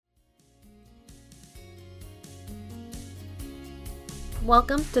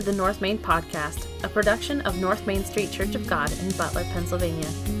Welcome to the North Main Podcast, a production of North Main Street Church of God in Butler, Pennsylvania.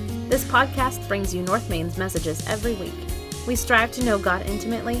 This podcast brings you North Main's messages every week. We strive to know God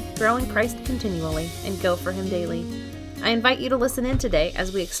intimately, grow in Christ continually, and go for Him daily. I invite you to listen in today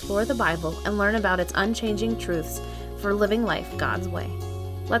as we explore the Bible and learn about its unchanging truths for living life God's way.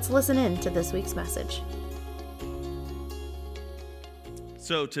 Let's listen in to this week's message.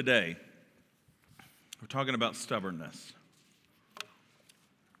 So today, we're talking about stubbornness.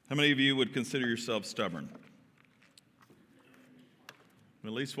 How many of you would consider yourself stubborn?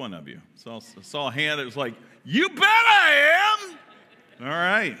 At least one of you. I saw a hand, it was like, you bet I am! All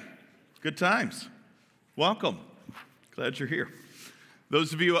right, good times. Welcome. Glad you're here.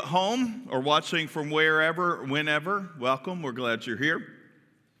 Those of you at home or watching from wherever, whenever, welcome. We're glad you're here.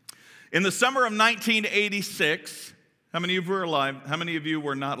 In the summer of 1986, how many of you were alive? How many of you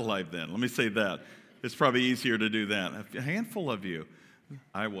were not alive then? Let me say that. It's probably easier to do that. A handful of you.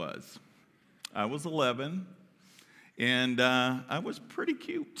 I was 11, and I was pretty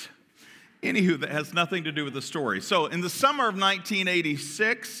cute. Anywho, that has nothing to do with the story. So in the summer of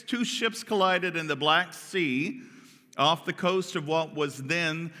 1986, two ships collided in the Black Sea off the coast of what was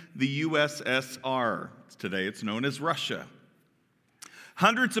then the USSR. Today it's known as Russia.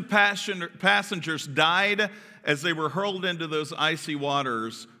 Hundreds of passengers died as they were hurled into those icy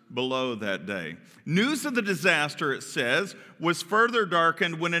waters below that day. News of the disaster, it says, was further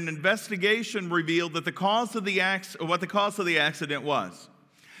darkened when an investigation revealed that what the cause of the accident was.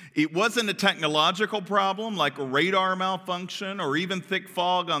 It wasn't a technological problem like a radar malfunction or even thick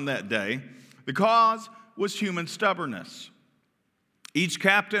fog on that day. The cause was human stubbornness. Each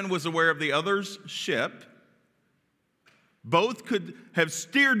captain was aware of the other's ship. Both could have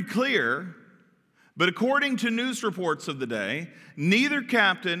steered clear, but according to news reports of the day, neither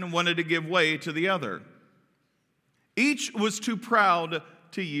captain wanted to give way to the other. Each was too proud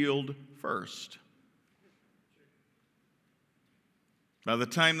to yield first. By the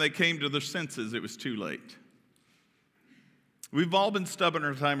time they came to their senses, it was too late. We've all been stubborn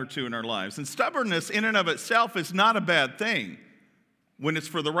a time or two in our lives, and stubbornness in and of itself is not a bad thing when it's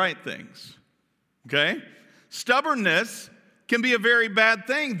for the right things, okay? Stubbornness can be a very bad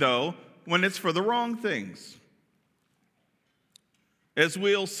thing, though, when it's for the wrong things. As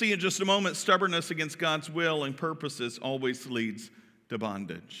we'll see in just a moment, stubbornness against God's will and purposes always leads to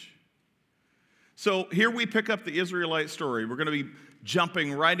bondage. So here we pick up the Israelite story. We're going to be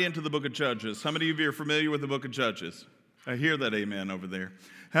jumping right into the book of Judges. How many of you are familiar with the book of Judges? I hear that amen over there.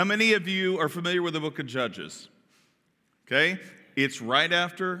 How many of you are familiar with the book of Judges? Okay, it's right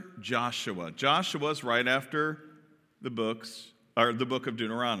after Joshua. Joshua's right after the book of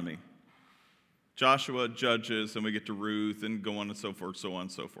Deuteronomy. Joshua, Judges, and we get to Ruth, and go on and so forth,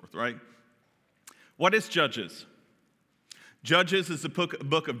 right? What is Judges? Judges is a book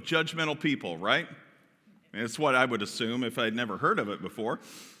of judgmental people, right? And it's what I would assume if I'd never heard of it before.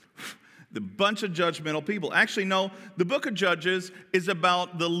 The bunch of judgmental people. Actually, no, the book of Judges is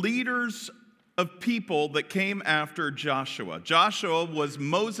about the leaders of people that came after Joshua. Joshua was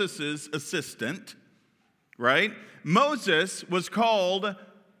Moses' assistant, right? Moses was called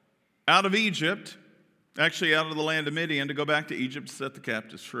out of Egypt, actually out of the land of Midian, to go back to Egypt to set the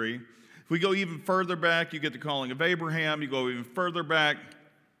captives free. If we go even further back, you get the calling of Abraham. You go even further back,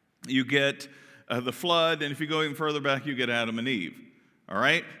 you get the flood. And if you go even further back, you get Adam and Eve. All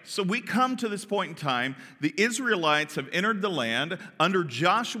right? So we come to this point in time. The Israelites have entered the land under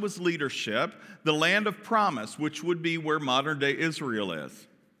Joshua's leadership, the land of promise, which would be where modern-day Israel is,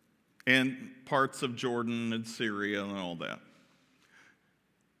 and parts of Jordan and Syria and all that.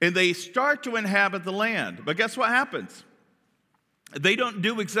 And they start to inhabit the land. But guess what happens? They don't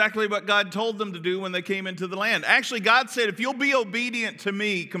do exactly what God told them to do when they came into the land. Actually, God said, if you'll be obedient to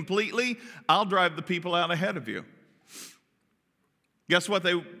me completely, I'll drive the people out ahead of you. Guess what?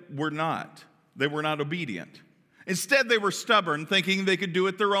 They were not. They were not obedient. Instead, they were stubborn, thinking they could do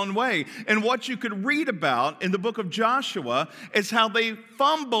it their own way. And what you could read about in the book of Joshua is how they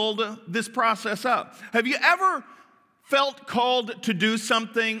fumbled this process up. Have you ever felt called to do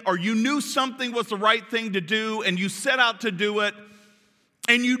something, or you knew something was the right thing to do, and you set out to do it,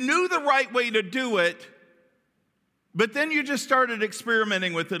 and you knew the right way to do it, but then you just started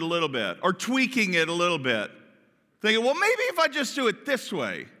experimenting with it a little bit, or tweaking it a little bit, thinking, well, maybe if I just do it this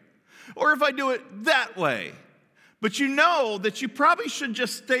way, or if I do it that way. But you know that you probably should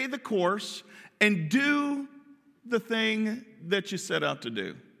just stay the course and do the thing that you set out to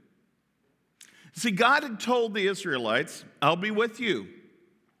do. See, God had told the Israelites, I'll be with you.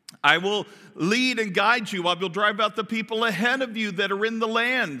 I will lead and guide you. I will drive out the people ahead of you that are in the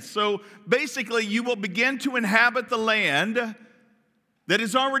land. So basically, you will begin to inhabit the land, that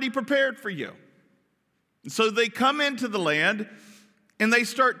is already prepared for you. So they come into the land and they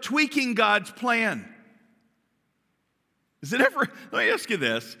start tweaking God's plan. Let me ask you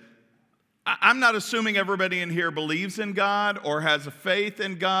this. I'm not assuming everybody in here believes in God or has a faith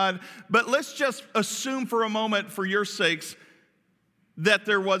in God, but let's just assume for a moment, for your sakes, that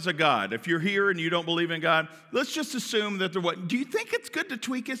there was a God. If you're here and you don't believe in God, let's just assume that there was. Do you think it's good to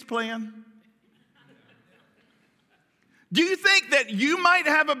tweak his plan? Do you think that you might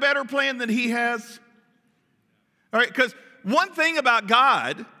have a better plan than he has? All right, because one thing about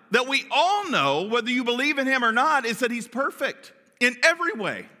God that we all know, whether you believe in him or not, is that he's perfect in every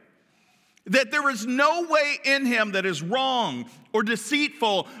way. That there is no way in him that is wrong or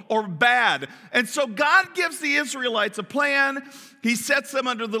deceitful or bad. And so God gives the Israelites a plan. He sets them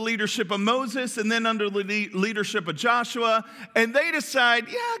under the leadership of Moses and then under the leadership of Joshua. And they decide,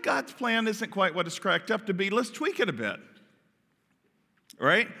 God's plan isn't quite what it's cracked up to be. Let's tweak it a bit.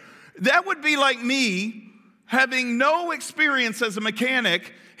 Right? That would be like me having no experience as a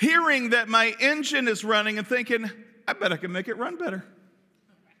mechanic, hearing that my engine is running and thinking, I bet I can make it run better.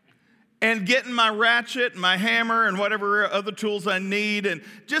 And getting my ratchet and my hammer and whatever other tools I need and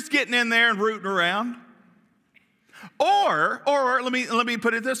just getting in there and rooting around. Or let me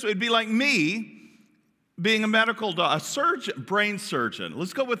put it this way, it'd be like me being a surgeon, brain surgeon.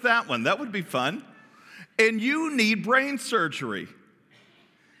 Let's go with that one. That would be fun. And you need brain surgery.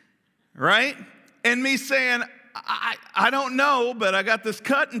 Right? And me saying, I don't know, but I got this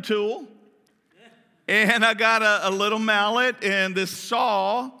cutting tool, and I got a little mallet and this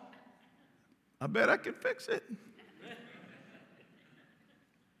saw. I bet I can fix it.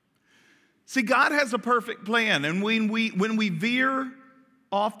 See, God has a perfect plan, and when we veer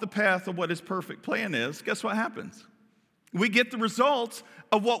off the path of what his perfect plan is, guess what happens? We get the results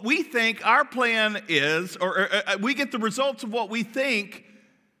of what we think our plan is, or we get the results of what we think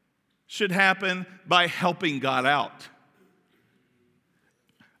should happen by helping God out.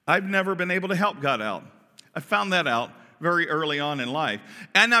 I've never been able to help God out. I found that out very early on in life.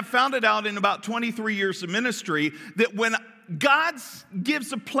 And I found it out in about 23 years of ministry that when God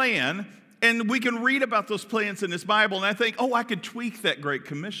gives a plan, and we can read about those plans in his Bible, and I think, I could tweak that Great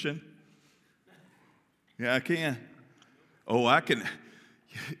Commission. Yeah, I can. I can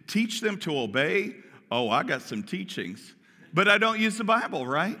teach them to obey. I got some teachings. But I don't use the Bible,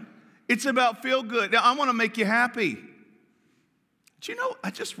 right? It's about feel good. Now, I want to make you happy. Do you know, I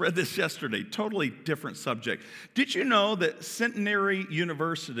just read this yesterday, totally different subject. Did you know that Centenary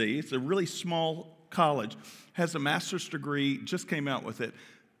University, it's a really small college, has a master's degree, just came out with it,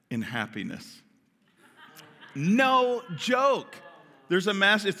 in happiness? No joke. It's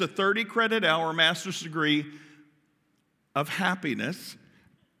a 30 credit hour master's degree of happiness,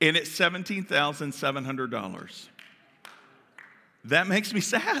 and it's $17,700. That makes me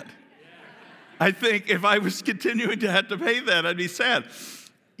sad. I think if I was continuing to have to pay that, I'd be sad.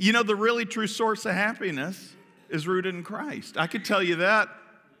 You know, the really true source of happiness is rooted in Christ. I could tell you that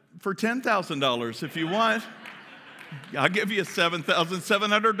for $10,000 if you want. I'll give you a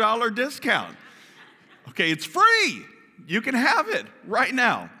 $7,700 discount. Okay, it's free. You can have it right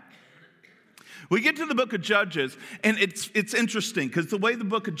now. We get to the book of Judges, and it's interesting because the way the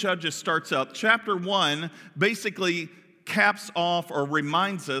book of Judges starts out, chapter 1 basically caps off or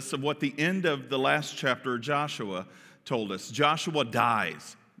reminds us of what the end of the last chapter of Joshua told us. Joshua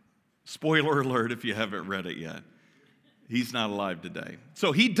dies. Spoiler alert if you haven't read it yet. He's not alive today.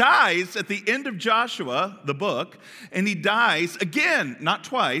 So he dies at the end of Joshua, the book, and he dies again, not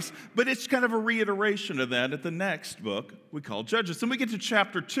twice, but it's kind of a reiteration of that at the next book we call Judges. Then we get to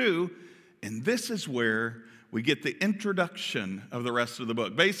chapter 2, and this is where we get the introduction of the rest of the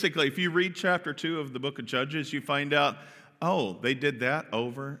book. Basically, if you read chapter 2 of the book of Judges, you find out, they did that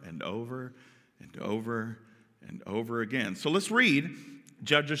over and over and over and over again. So let's read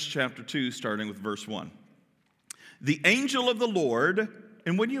Judges chapter 2, starting with verse 1. The angel of the Lord,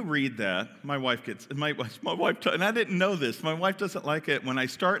 and when you read that, my wife, and I didn't know this, my wife doesn't like it when I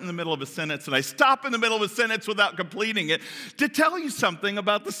start in the middle of a sentence and I stop in the middle of a sentence without completing it to tell you something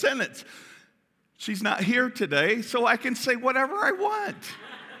about the sentence. She's not here today, so I can say whatever I want.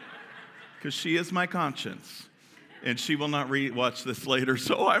 Because she is my conscience. And she will not watch this later,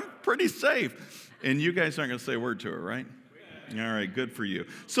 so I'm pretty safe. And you guys aren't going to say a word to her, right? All right, good for you.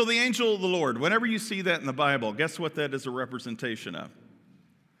 So the angel of the Lord, whenever you see that in the Bible, guess what that is a representation of?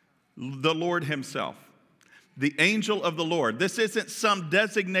 The Lord himself. The angel of the Lord. This isn't some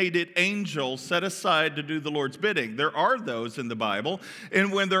designated angel set aside to do the Lord's bidding. There are those in the Bible,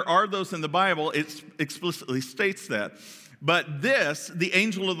 and when there are those in the Bible, it explicitly states that. But this, the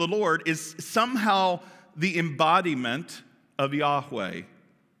angel of the Lord, is somehow the embodiment of Yahweh.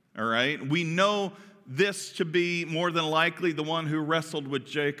 All right? We know this to be more than likely the one who wrestled with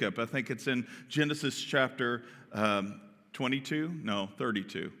Jacob. I think it's in Genesis chapter 22? No,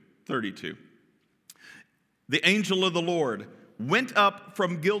 32. 32. The angel of the Lord went up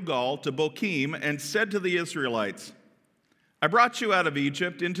from Gilgal to Bochim and said to the Israelites, I brought you out of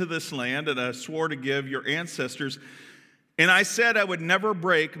Egypt into this land, and I swore to give your ancestors, and I said I would never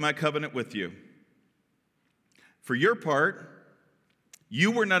break my covenant with you. For your part,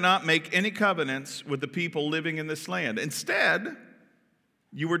 you were to not make any covenants with the people living in this land. Instead,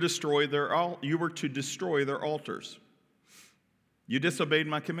 you were to destroy their altars. You disobeyed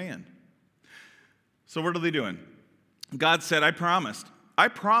my command. So what are they doing? God said, I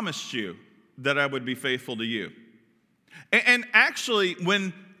promised you that I would be faithful to you. And actually,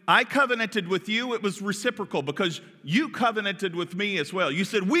 when I covenanted with you, it was reciprocal because you covenanted with me as well. You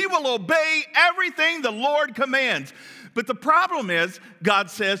said, we will obey everything the Lord commands. But the problem is, God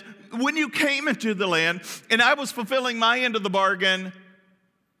says, when you came into the land and I was fulfilling my end of the bargain,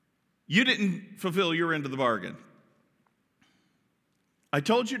 you didn't fulfill your end of the bargain. I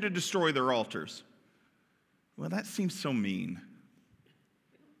told you to destroy their altars. Well, that seems so mean.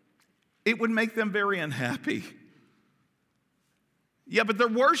 It would make them very unhappy. Yeah, but they're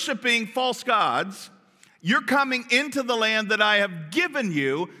worshiping false gods. You're coming into the land that I have given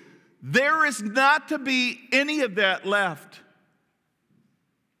you. There is not to be any of that left.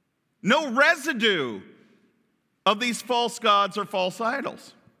 No residue of these false gods or false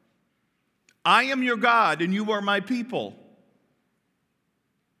idols. I am your God and you are my people.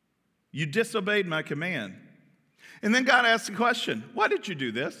 You disobeyed my command. And then God asked the question, why did you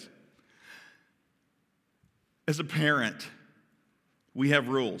do this? As a parent, we have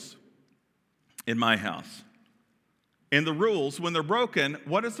rules in my house. And the rules, when they're broken,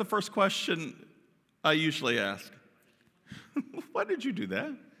 what is the first question I usually ask? Why did you do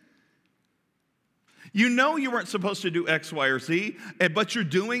that? You know you weren't supposed to do X, Y, or Z, but you're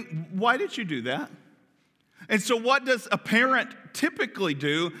doing, why did you do that? And so what does a parent typically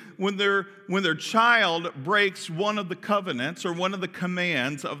do when their child breaks one of the covenants or one of the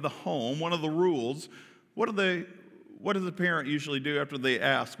commands of the home, one of the rules? What does the parent usually do after they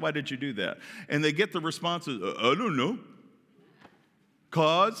ask, why did you do that? And they get the responses, I don't know.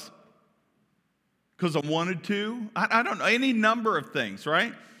 Because I wanted to. I don't know. Any number of things,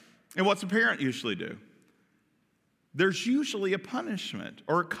 right? And what's a parent usually do? There's usually a punishment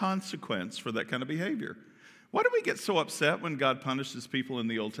or a consequence for that kind of behavior. Why do we get so upset when God punishes people in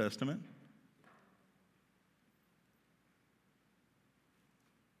the Old Testament?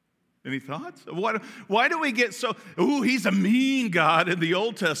 Any thoughts? Why do we get so, he's a mean God in the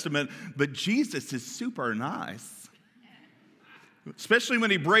Old Testament, but Jesus is super nice. Especially when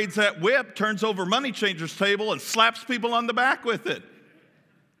he braids that whip, turns over money changers' table, and slaps people on the back with it.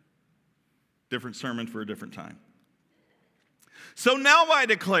 Different sermon for a different time. So now I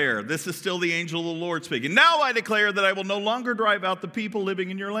declare, this is still the angel of the Lord speaking, now I declare that I will no longer drive out the people living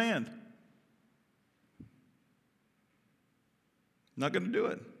in your land. Not going to do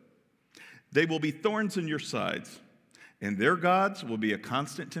it. They will be thorns in your sides, and their gods will be a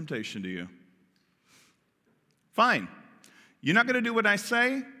constant temptation to you. Fine. You're not going to do what I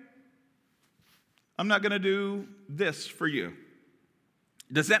say? I'm not going to do this for you.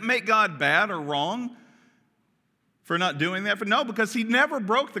 Does that make God bad or wrong for not doing that? No, because he never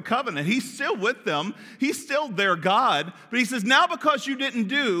broke the covenant. He's still with them. He's still their God. But he says, now because you didn't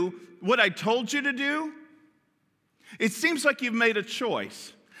do what I told you to do, it seems like you've made a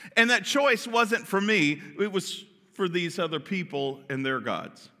choice. And that choice wasn't for me. It was for these other people and their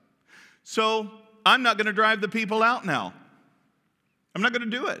gods. So I'm not going to drive the people out now. I'm not going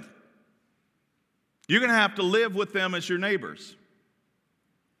to do it. You're going to have to live with them as your neighbors.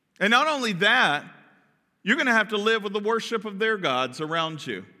 And not only that, you're going to have to live with the worship of their gods around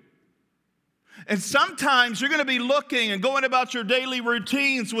you. And sometimes you're going to be looking and going about your daily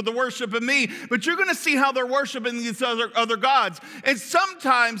routines with the worship of me, but you're going to see how they're worshiping these other gods. And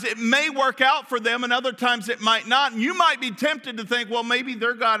sometimes it may work out for them, and other times it might not. And you might be tempted to think, well, maybe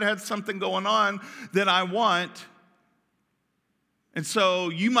their God has something going on that I want. And so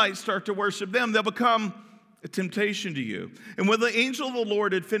you might start to worship them. They'll become a temptation to you. And when the angel of the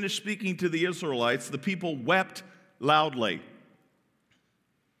Lord had finished speaking to the Israelites, the people wept loudly.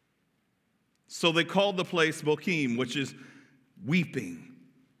 So they called the place Bochim, which is weeping,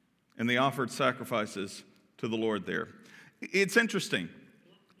 and they offered sacrifices to the Lord there. It's interesting.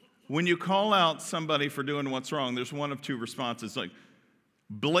 When you call out somebody for doing what's wrong, there's one of two responses, like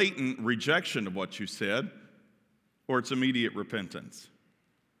blatant rejection of what you said, or it's immediate repentance.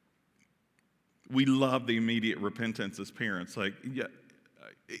 We love the immediate repentance as parents. Like, yeah,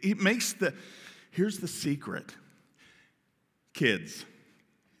 here's the secret. Kids,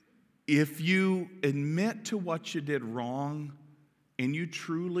 if you admit to what you did wrong and you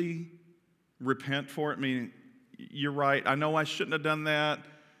truly repent for it, meaning, you're right, I know I shouldn't have done that,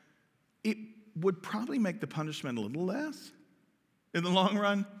 it would probably make the punishment a little less in the long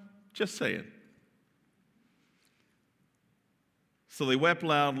run. Just say it. So they wept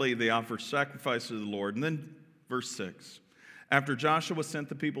loudly, they offered sacrifices to the Lord. And then verse 6. After Joshua sent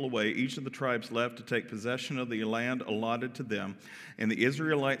the people away, each of the tribes left to take possession of the land allotted to them, and the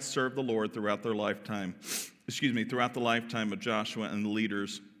Israelites served the Lord throughout the lifetime of Joshua and the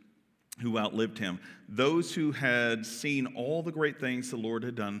leaders who outlived him, those who had seen all the great things the Lord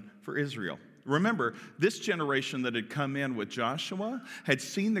had done for Israel. Remember, this generation that had come in with Joshua had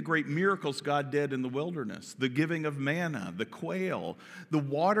seen the great miracles God did in the wilderness, the giving of manna, the quail, the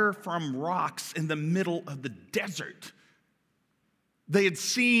water from rocks in the middle of the desert. They had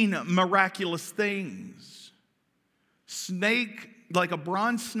seen miraculous things. Snake, like a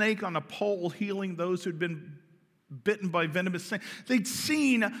bronze snake on a pole, healing those who'd been bitten by venomous snakes. They'd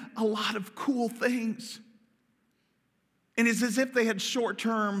seen a lot of cool things. And it's as if they had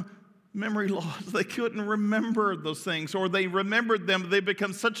short-term memory loss. They couldn't remember those things, or they remembered them, they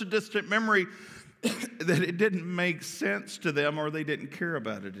become such a distant memory that it didn't make sense to them, or they didn't care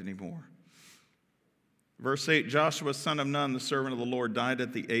about it anymore. Verse 8, Joshua, son of Nun, the servant of the Lord, died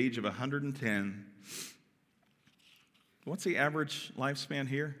at the age of 110. What's the average lifespan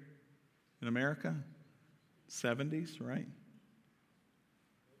here in America? 70s, right?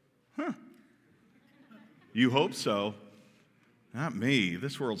 Huh. You hope so. Not me.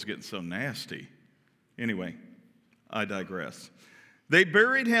 This world's getting so nasty. Anyway, I digress. They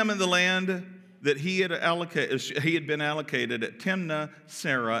buried him in the land that he had been allocated at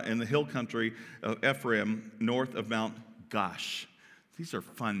Timnah-Serah in the hill country of Ephraim, north of Mount Gosh. These are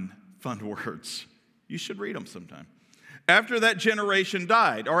fun words. You should read them sometime. After that generation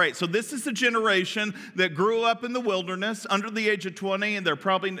died. All right, so this is the generation that grew up in the wilderness under the age of 20, and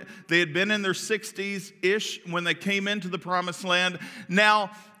they had been in their 60s-ish when they came into the promised land.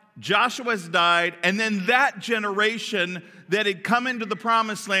 Now, Joshua has died, and then that generation that had come into the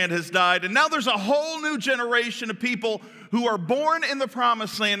promised land has died, and now there's a whole new generation of people who are born in the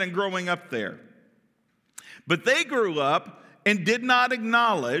promised land and growing up there. But they grew up and did not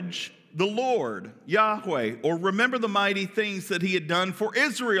acknowledge the Lord, Yahweh, or remember the mighty things that he had done for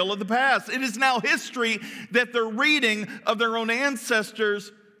Israel of the past. It is now history that they're reading of their own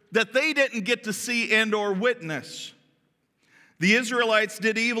ancestors that they didn't get to see and or witness. The Israelites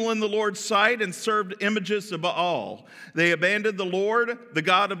did evil in the Lord's sight and served images of Baal. They abandoned the Lord, the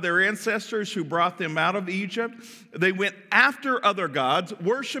God of their ancestors who brought them out of Egypt. They went after other gods,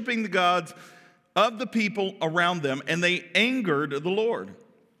 worshiping the gods of the people around them, and they angered the Lord.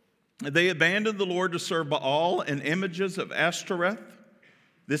 They abandoned the Lord to serve Baal and images of Ashtoreth.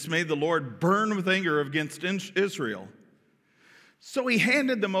 This made the Lord burn with anger against Israel. So he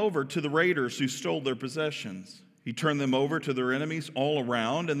handed them over to the raiders who stole their possessions. He turned them over to their enemies all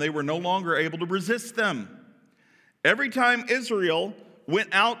around, and they were no longer able to resist them. Every time Israel went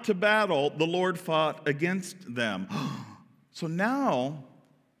out to battle, the Lord fought against them. So now,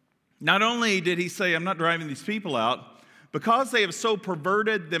 not only did he say, I'm not driving these people out, because they have so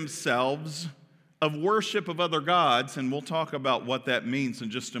perverted themselves of worship of other gods, and we'll talk about what that means in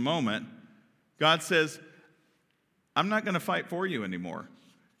just a moment, God says, I'm not going to fight for you anymore.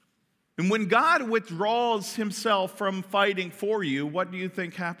 And when God withdraws himself from fighting for you, what do you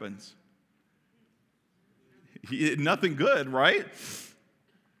think happens? Nothing good, right?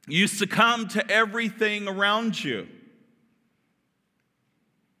 You succumb to everything around you.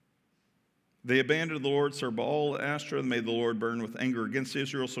 They abandoned the Lord, served Baal, Ashtoreth, and made the Lord burn with anger against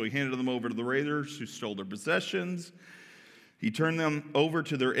Israel, so he handed them over to the raiders who stole their possessions. He turned them over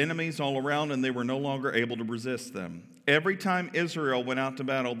to their enemies all around, and they were no longer able to resist them. Every time Israel went out to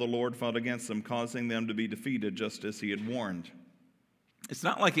battle, the Lord fought against them, causing them to be defeated, just as he had warned. It's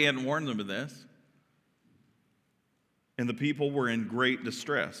not like he hadn't warned them of this. And the people were in great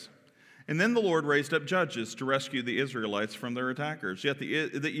distress. And then the Lord raised up judges to rescue the Israelites from their attackers. Yet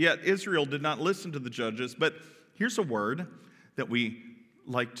Israel did not listen to the judges. But here's a word that we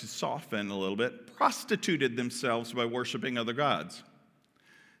like to soften a little bit. Prostituted themselves by worshiping other gods.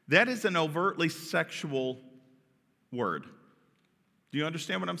 That is an overtly sexual word. Do you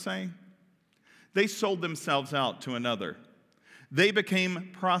understand what I'm saying? They sold themselves out to another. They became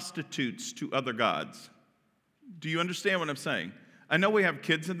prostitutes to other gods. Do you understand what I'm saying? I know we have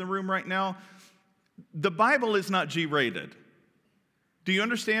kids in the room right now. The Bible is not G-rated. Do you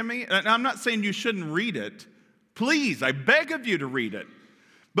understand me? And I'm not saying you shouldn't read it. Please, I beg of you to read it.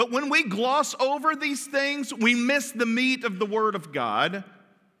 But when we gloss over these things, we miss the meat of the Word of God,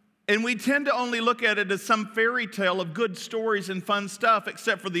 and we tend to only look at it as some fairy tale of good stories and fun stuff,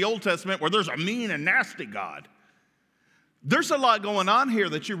 except for the Old Testament where there's a mean and nasty God. There's a lot going on here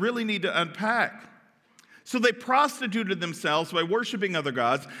that you really need to unpack. So they prostituted themselves by worshiping other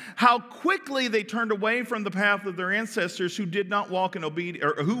gods. How quickly they turned away from the path of their ancestors who did not walk in obedience,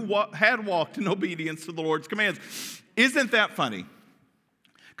 or who had walked in obedience to the Lord's commands. Isn't that funny?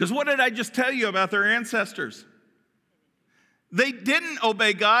 Because what did I just tell you about their ancestors? They didn't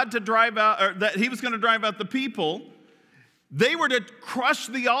obey God to drive out, or that He was going to drive out the people. They were to crush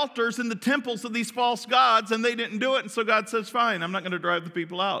the altars and the temples of these false gods, and they didn't do it. And so God says, fine, I'm not going to drive the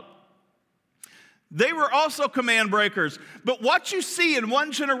people out. They were also command breakers. But what you see in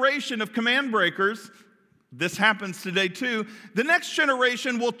one generation of command breakers, this happens today too, the next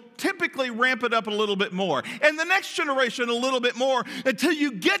generation will typically ramp it up a little bit more. And the next generation a little bit more, until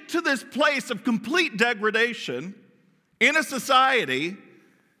you get to this place of complete degradation in a society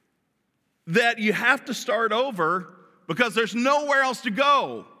that you have to start over because there's nowhere else to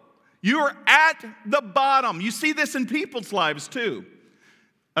go. You are at the bottom. You see this in people's lives too.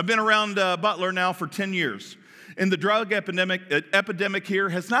 I've been around Butler now for 10 years. And the drug epidemic here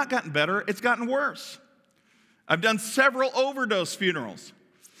has not gotten better, it's gotten worse. I've done several overdose funerals.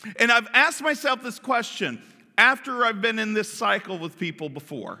 And I've asked myself this question after I've been in this cycle with people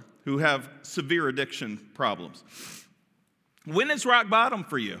before who have severe addiction problems. When is rock bottom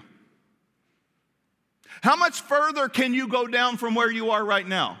for you? How much further can you go down from where you are right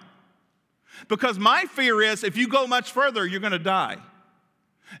now? Because my fear is if you go much further, you're going to die.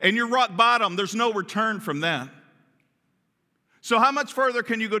 And you're rock bottom, there's no return from that. So how much further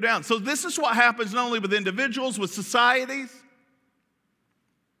can you go down? So this is what happens not only with individuals, with societies.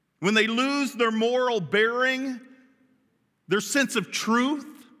 When they lose their moral bearing, their sense of truth,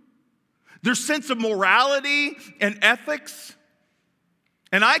 their sense of morality and ethics.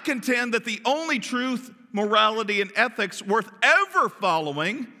 And I contend that the only truth, morality, and ethics worth ever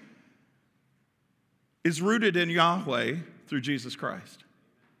following is rooted in Yahweh through Jesus Christ.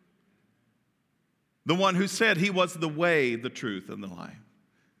 The one who said He was the way, the truth, and the life.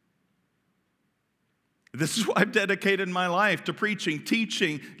 This is why I've dedicated my life to preaching,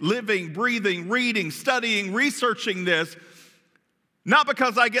 teaching, living, breathing, reading, studying, researching this. Not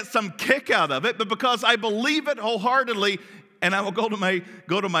because I get some kick out of it, but because I believe it wholeheartedly, and I will go to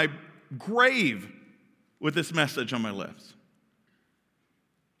my grave with this message on my lips.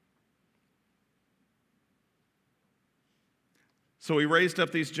 So He raised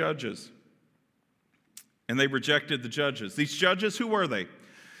up these judges. And they rejected the judges. These judges, who were they?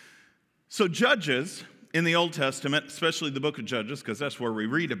 So judges in the Old Testament, especially the book of Judges, because that's where we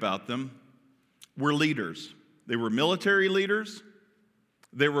read about them, were leaders. They were military leaders.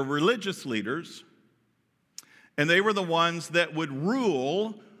 They were religious leaders. And they were the ones that would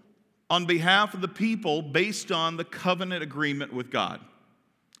rule on behalf of the people based on the covenant agreement with God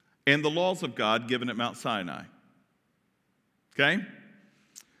and the laws of God given at Mount Sinai. Okay?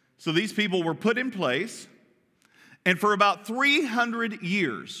 So these people were put in place. And for about 300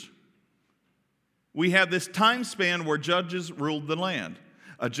 years, we have this time span where judges ruled the land.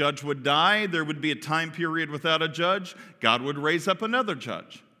 A judge would die. There would be a time period without a judge. God would raise up another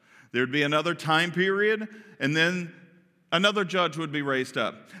judge. There would be another time period, and then another judge would be raised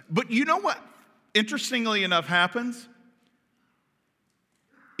up. But you know what, interestingly enough, happens?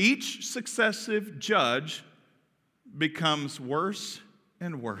 Each successive judge becomes worse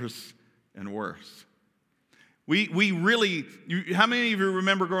and worse and worse. We really, how many of you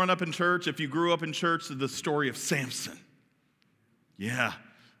remember growing up in church, if you grew up in church, the story of Samson? Yeah.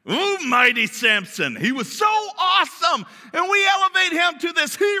 Ooh, mighty Samson. He was so awesome, and we elevate him to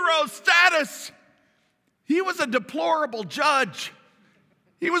this hero status. He was a deplorable judge.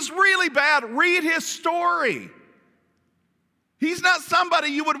 He was really bad. Read his story. He's not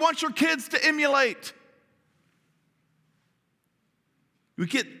somebody you would want your kids to emulate. We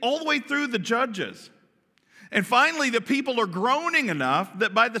get all the way through the judges. And finally, the people are groaning enough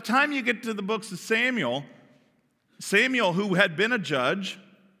that by the time you get to the books of Samuel, who had been a judge,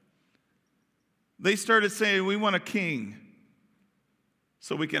 they started saying, we want a king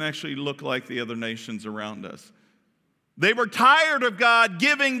so we can actually look like the other nations around us. They were tired of God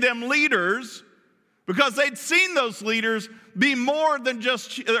giving them leaders because they'd seen those leaders be more than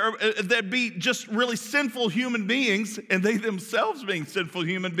just really sinful human beings, and they themselves being sinful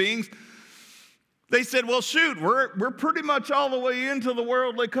human beings. They said, well, shoot, we're pretty much all the way into the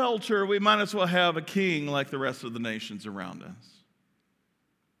worldly culture. We might as well have a king like the rest of the nations around us.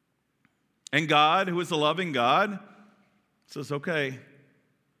 And God, who is a loving God, says, okay,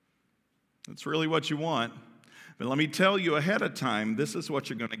 that's really what you want. But let me tell you ahead of time, this is what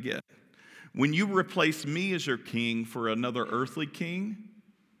you're going to get. When you replace me as your king for another earthly king,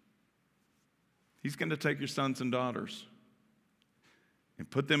 he's going to take your sons and daughters and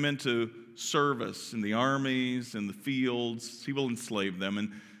put them into service in the armies, in the fields. He will enslave them.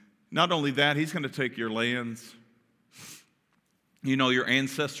 And not only that, he's going to take your lands, your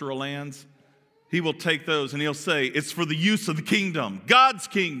ancestral lands. He will take those and he'll say, it's for the use of the kingdom, God's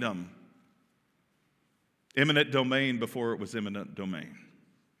kingdom. Eminent domain before it was eminent domain.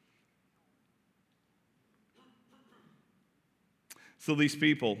 So these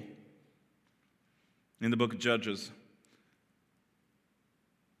people in the book of Judges,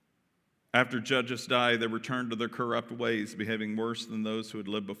 after Judges die, they returned to their corrupt ways, behaving worse than those who had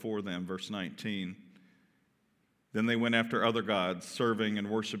lived before them. Verse 19. Then they went after other gods, serving and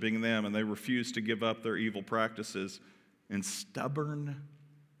worshiping them, and they refused to give up their evil practices in stubborn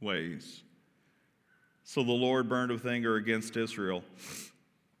ways. So the Lord burned with anger against Israel.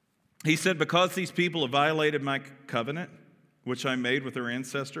 He said, because these people have violated my covenant, which I made with their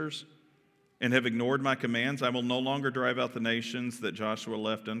ancestors, and have ignored my commands, I will no longer drive out the nations that Joshua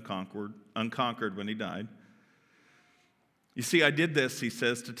left unconquered when he died. You see, I did this, he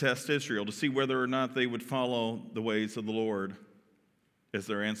says, to test Israel, to see whether or not they would follow the ways of the Lord as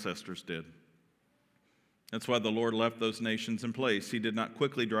their ancestors did. That's why the Lord left those nations in place. He did not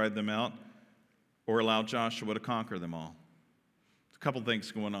quickly drive them out or allow Joshua to conquer them all. There's a couple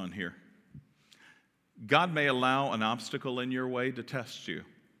things going on here. God may allow an obstacle in your way to test you.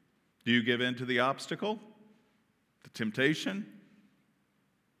 Do you give in to the obstacle, the temptation,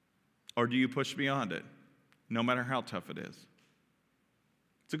 or do you push beyond it, no matter how tough it is?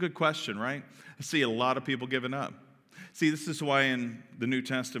 It's a good question, right? I see a lot of people giving up. See, this is why in the New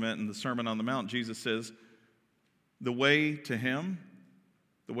Testament and the Sermon on the Mount, Jesus says, the way to him,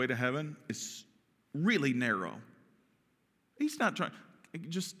 the way to heaven, is really narrow. He's not trying,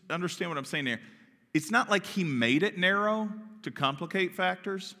 just understand what I'm saying here. It's not like he made it narrow to complicate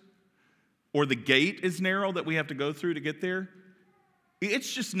factors, or the gate is narrow that we have to go through to get there.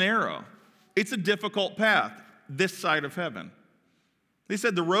 It's just narrow. It's a difficult path this side of heaven. They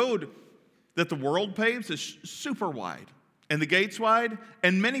said the road that the world paves is super wide, and the gate's wide,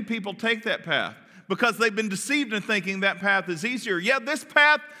 and many people take that path because they've been deceived in thinking that path is easier. Yeah, this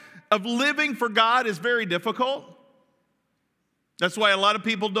path of living for God is very difficult. That's why a lot of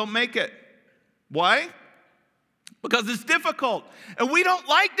people don't make it. Why? Because it's difficult. And we don't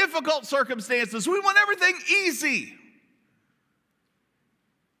like difficult circumstances. We want everything easy.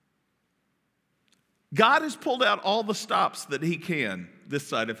 God has pulled out all the stops that he can this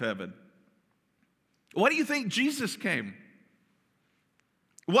side of heaven. Why do you think Jesus came?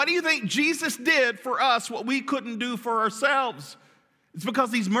 Why do you think Jesus did for us what we couldn't do for ourselves? It's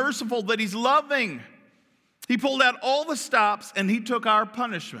because he's merciful, that he's loving. He pulled out all the stops and he took our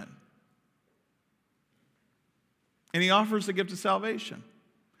punishment. And he offers the gift of salvation.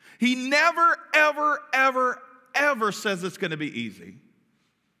 He never, ever, ever, ever says it's going to be easy.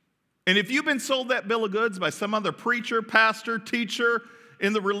 And if you've been sold that bill of goods by some other preacher, pastor, teacher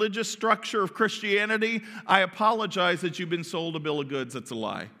in the religious structure of Christianity, I apologize that you've been sold a bill of goods that's a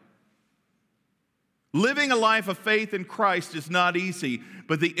lie. Living a life of faith in Christ is not easy,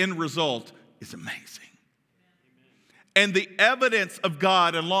 but the end result is amazing. And the evidence of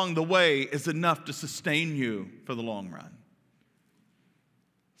God along the way is enough to sustain you for the long run.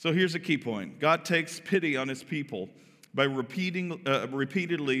 So here's a key point. God takes pity on his people by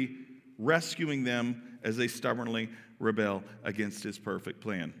repeatedly rescuing them as they stubbornly rebel against his perfect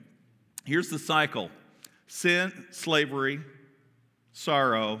plan. Here's the cycle: sin, slavery,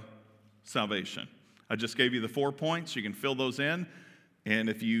 sorrow, salvation. I just gave you the 4 points. You can fill those in. And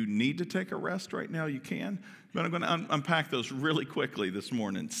if you need to take a rest right now, you can. But I'm going to unpack those really quickly this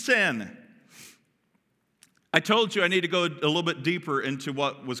morning. Sin. I told you I need to go a little bit deeper into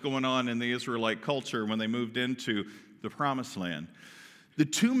what was going on in the Israelite culture when they moved into the Promised Land. The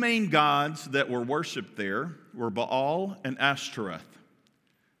two main gods that were worshipped there were Baal and Ashtoreth.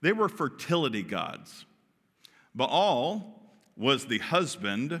 They were fertility gods. Baal was the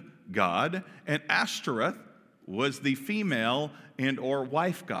husband god, and Ashtoreth was the female and or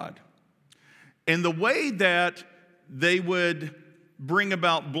wife god. And the way that they would bring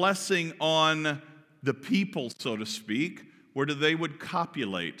about blessing on the people, so to speak, were that they would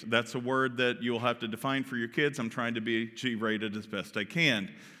copulate. That's a word that you'll have to define for your kids. I'm trying to be G-rated as best I can.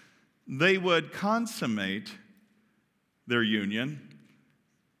 They would consummate their union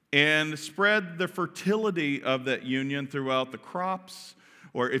and spread the fertility of that union throughout the crops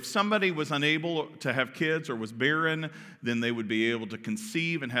Or if somebody was unable to have kids or was barren, then they would be able to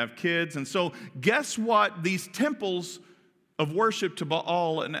conceive and have kids. And so guess what? These temples of worship to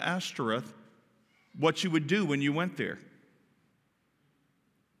Baal and Ashtoreth, what you would do when you went there.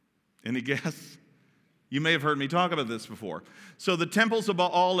 Any guess? You may have heard me talk about this before. So the temples of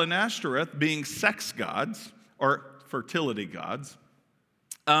Baal and Ashtoreth, being sex gods or fertility gods,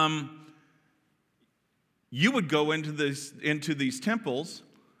 you would go into these temples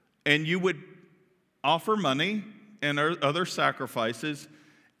and you would offer money and other sacrifices,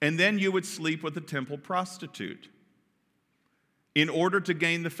 and then you would sleep with a temple prostitute in order to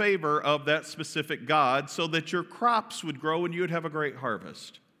gain the favor of that specific god so that your crops would grow and you would have a great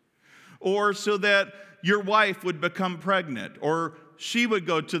harvest. Or so that your wife would become pregnant, or she would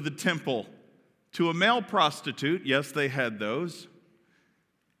go to the temple to a male prostitute. Yes, they had those.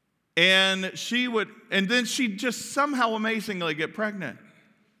 And then she'd just somehow amazingly get pregnant.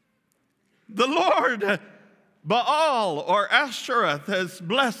 The Lord, Baal or Ashtoreth, has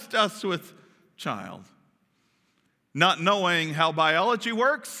blessed us with child. Not knowing how biology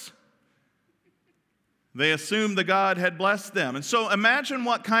works, they assumed the God had blessed them. And so imagine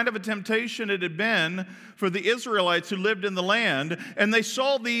what kind of a temptation it had been for the Israelites who lived in the land, and they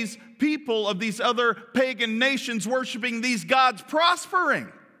saw these people of these other pagan nations worshiping these gods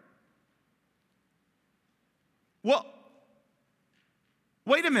prospering. Well,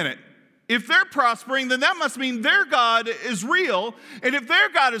 wait a minute. If they're prospering, then that must mean their God is real. And if their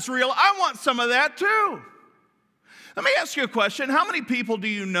God is real, I want some of that too. Let me ask you a question. How many people do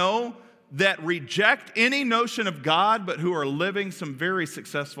you know that reject any notion of God, but who are living some very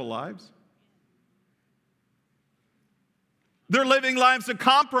successful lives? They're living lives of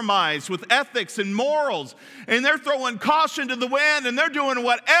compromise with ethics and morals, and they're throwing caution to the wind, and they're doing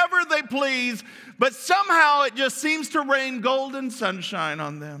whatever they please, but somehow it just seems to rain golden sunshine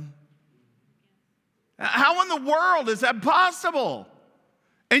on them. How in the world is that possible?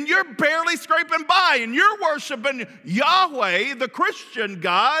 And you're barely scraping by, and you're worshiping Yahweh, the Christian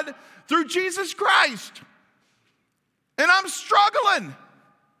God, through Jesus Christ. And I'm struggling.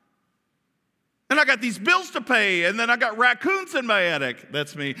 And I got these bills to pay, and then I got raccoons in my attic.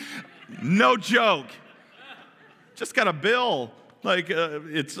 That's me. No joke. Just got a bill.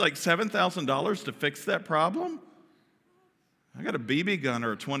 It's like $7,000 to fix that problem. I got a BB gun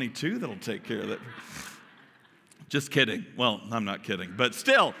or a 22 that'll take care of that. Just kidding. Well, I'm not kidding, but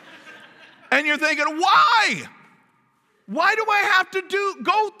still. And you're thinking, why? Why do I have to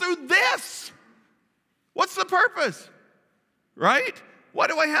go through this? What's the purpose? Right? Why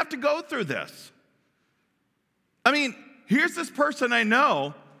do I have to go through this? I mean, here's this person I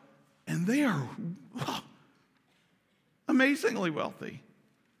know, and they are amazingly wealthy.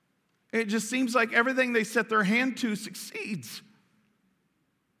 It just seems like everything they set their hand to succeeds.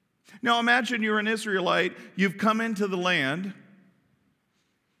 Now imagine you're an Israelite, you've come into the land,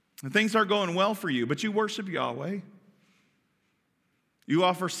 and things aren't going well for you, but you worship Yahweh. You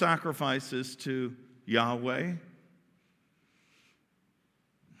offer sacrifices to Yahweh.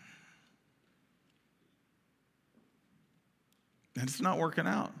 And it's not working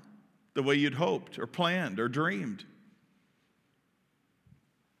out the way you'd hoped or planned or dreamed.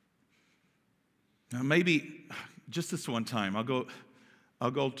 Now maybe just this one time, I'm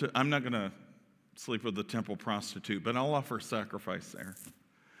not going to sleep with the temple prostitute, but I'll offer a sacrifice there.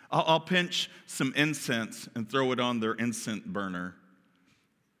 I'll pinch some incense and throw it on their incense burner.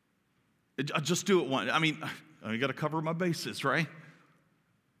 I'll just do it once. I mean, I got to cover my bases, right?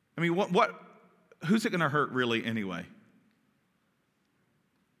 I mean, who's it going to hurt really anyway?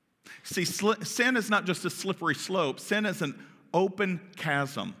 See, sin is not just a slippery slope. Sin is an open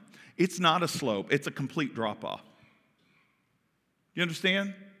chasm. It's not a slope. It's a complete drop-off. You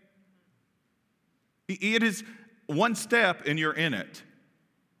understand? It is one step and you're in it.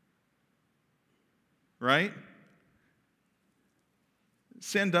 Right?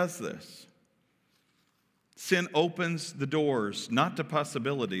 Sin does this. Sin opens the doors, not to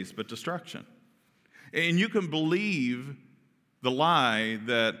possibilities, but destruction. And you can believe the lie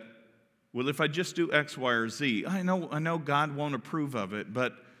that, well, if I just do X, Y, or Z, I know God won't approve of it,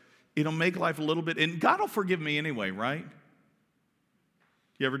 but it'll make life a little bit, and God will forgive me anyway, right?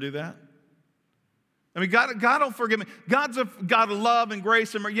 You ever do that? I mean, God will forgive me. God's a God of love and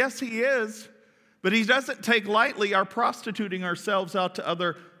grace and mercy. Yes, He is. But He doesn't take lightly our prostituting ourselves out to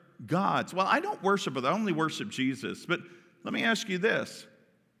other gods. Well, I don't worship it. I only worship Jesus. But let me ask you this.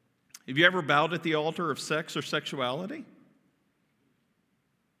 Have you ever bowed at the altar of sex or sexuality?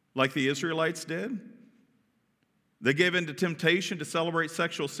 Like the Israelites did? They gave in to temptation to celebrate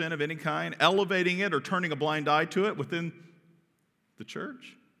sexual sin of any kind, elevating it or turning a blind eye to it within the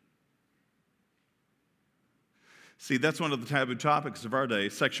church. See, that's one of the taboo topics of our day,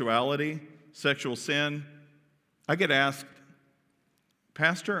 sexuality, sexual sin. I get asked,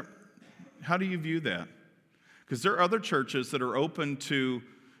 Pastor, how do you view that? Because there are other churches that are open to,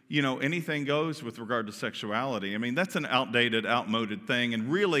 anything goes with regard to sexuality. I mean, that's an outdated, outmoded thing.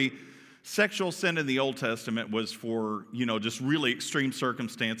 And really, sexual sin in the Old Testament was for, just really extreme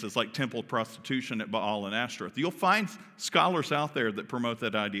circumstances like temple prostitution at Baal and Ashtoreth. You'll find scholars out there that promote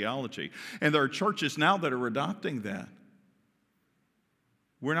that ideology. And there are churches now that are adopting that.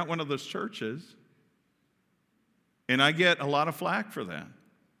 We're not one of those churches. And I get a lot of flack for that.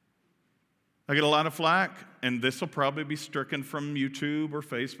 I get a lot of flack, and this will probably be stricken from YouTube or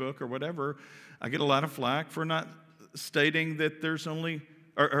Facebook or whatever. I get a lot of flack for not stating that there's only,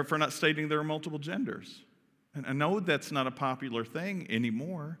 or for not stating there are multiple genders. And I know that's not a popular thing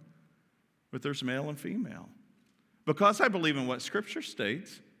anymore, but there's male and female. Because I believe in what Scripture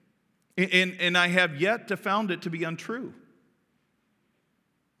states, and I have yet to found it to be untrue.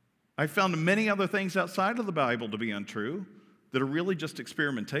 I found many other things outside of the Bible to be untrue that are really just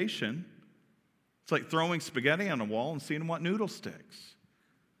experimentation. It's like throwing spaghetti on a wall and seeing what noodle sticks.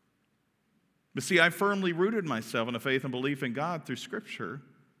 But see, I firmly rooted myself in a faith and belief in God through Scripture.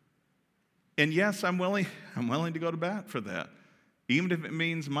 And yes, I'm willing to go to bat for that, even if it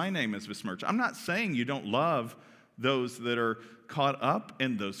means my name is besmirched. I'm not saying you don't love those that are caught up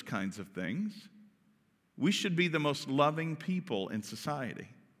in those kinds of things. We should be the most loving people in society.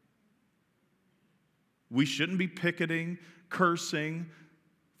 We shouldn't be picketing, cursing,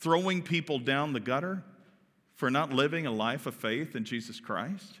 throwing people down the gutter for not living a life of faith in Jesus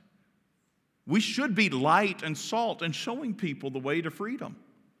Christ. We should be light and salt and showing people the way to freedom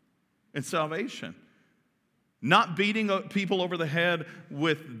and salvation. Not beating people over the head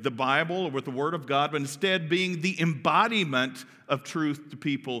with the Bible or with the Word of God, but instead being the embodiment of truth to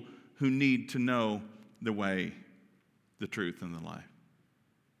people who need to know the way, the truth, and the life.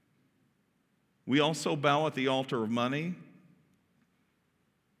 We also bow at the altar of money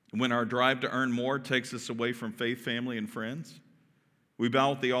when our drive to earn more takes us away from faith, family, and friends. We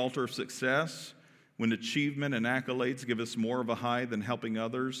bow at the altar of success when achievement and accolades give us more of a high than helping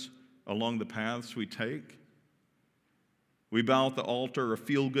others along the paths we take. We bow at the altar of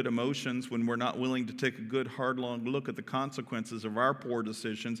feel-good emotions when we're not willing to take a good, hard, long look at the consequences of our poor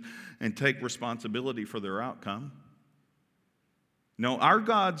decisions and take responsibility for their outcome. No, our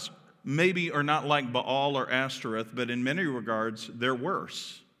gods maybe are not like Baal or Ashtoreth, but in many regards, they're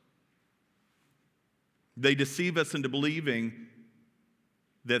worse. They deceive us into believing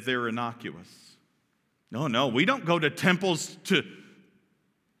that they're innocuous. No, we don't go to temples to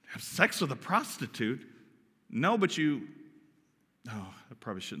have sex with a prostitute. No, I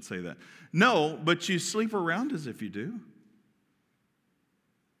probably shouldn't say that. No, but you sleep around as if you do.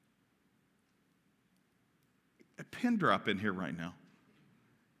 A pin drop in here right now.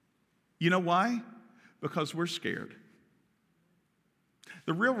 You know why? Because we're scared.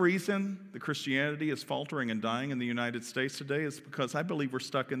 The real reason that Christianity is faltering and dying in the United States today is because I believe we're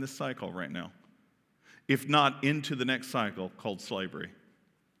stuck in this cycle right now, if not into the next cycle called slavery.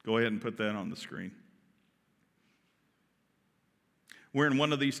 Go ahead and put that on the screen. We're in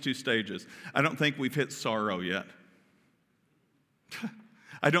one of these two stages. I don't think we've hit sorrow yet.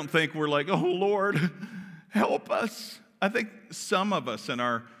 I don't think we're like, oh, Lord, help us. I think some of us in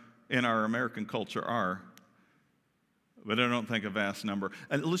our American culture are, but I don't think a vast number.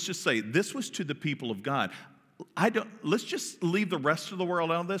 And let's just say this was to the people of God. Let's just leave the rest of the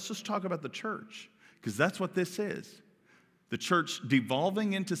world out of this. Let's talk about the church, because that's what this is. The church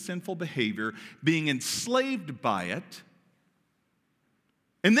devolving into sinful behavior, being enslaved by it,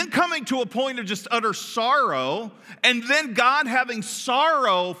 and then coming to a point of just utter sorrow, and then God having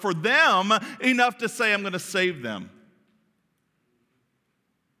sorrow for them enough to say, I'm going to save them.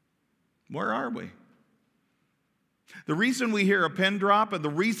 Where are we? The reason we hear a pin drop and the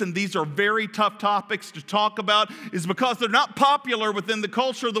reason these are very tough topics to talk about is because they're not popular within the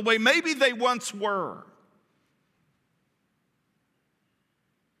culture the way maybe they once were.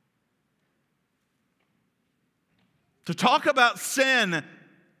 To talk about sin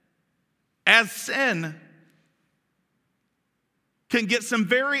as sin can get some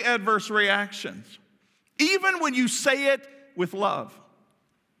very adverse reactions, even when you say it with love.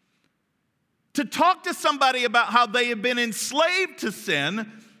 To talk to somebody about how they have been enslaved to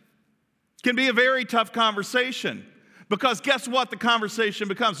sin can be a very tough conversation. Because guess what the conversation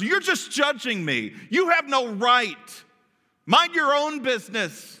becomes? You're just judging me. You have no right. Mind your own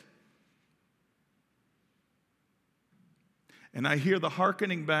business. And I hear the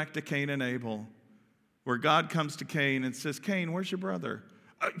hearkening back to Cain and Abel. where God comes to Cain and says, Cain, where's your brother?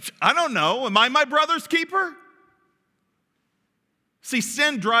 I don't know. Am I my brother's keeper? See,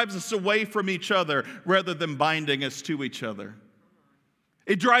 sin drives us away from each other rather than binding us to each other.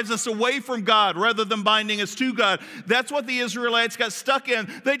 It drives us away from God rather than binding us to God. That's what the Israelites got stuck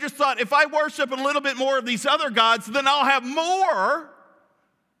in. They just thought, if I worship a little bit more of these other gods, then I'll have more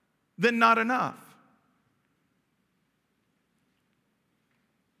than not enough.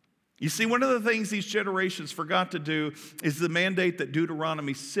 You see, one of the things these generations forgot to do is the mandate that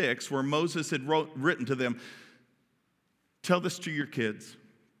Deuteronomy 6, where Moses had written to them, tell this to your kids.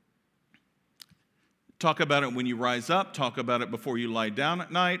 Talk about it when you rise up. Talk about it before you lie down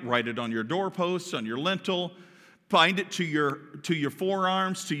at night. Write it on your doorposts, on your lintel. Bind it to your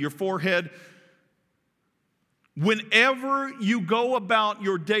forearms, to your forehead. Whenever you go about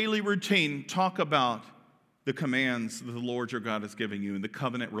your daily routine, talk about the commands that the Lord your God is giving you and the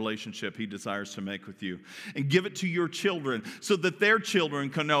covenant relationship he desires to make with you. And give it to your children so that their children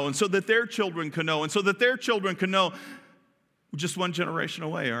can know, and so that their children can know, and so that their children can know. We're just one generation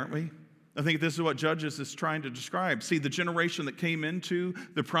away, aren't we? I think this is what Judges is trying to describe. See, the generation that came into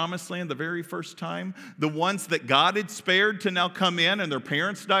the promised land the very first time, the ones that God had spared to now come in and their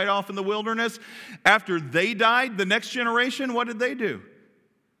parents died off in the wilderness, after they died, the next generation, what did they do?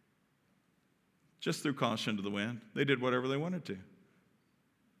 Just threw caution to the wind. They did whatever they wanted to.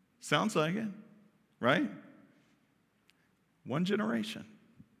 Sounds like it, right? One generation.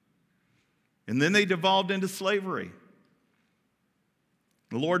 And then they devolved into slavery.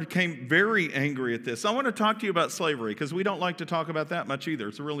 The Lord became very angry at this. I want to talk to you about slavery because we don't like to talk about that much either.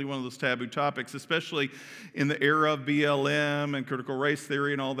 It's really one of those taboo topics, especially in the era of BLM and critical race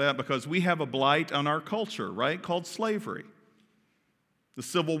theory and all that, because we have a blight on our culture, right, called slavery. The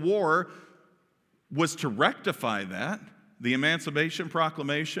Civil War was to rectify that, the Emancipation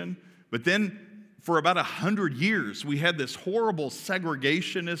Proclamation, but then for about 100 years, we had this horrible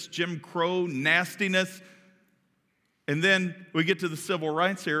segregationist, Jim Crow nastiness. And then we get to the Civil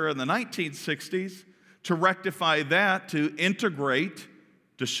Rights era in the 1960s to rectify that, to integrate,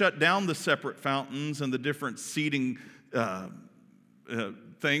 to shut down the separate fountains and the different seating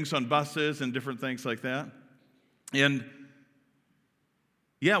things on buses and different things like that. And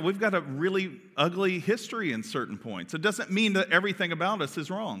yeah, we've got a really ugly history in certain points. It doesn't mean that everything about us is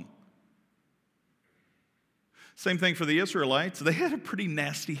wrong. Same thing for the Israelites. They had a pretty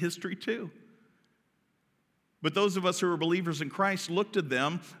nasty history too. But those of us who are believers in Christ looked at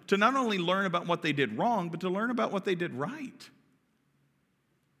them to not only learn about what they did wrong, but to learn about what they did right.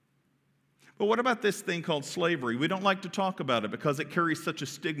 But what about this thing called slavery? We don't like to talk about it because it carries such a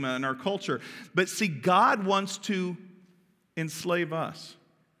stigma in our culture. But see, God wants to enslave us.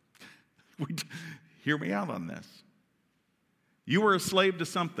 Hear me out on this. You are a slave to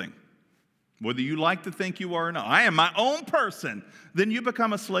something. Whether you like to think you are or not. I am my own person. Then you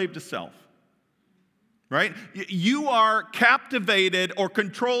become a slave to self. Right? You are captivated or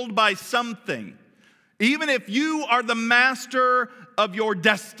controlled by something. Even if you are the master of your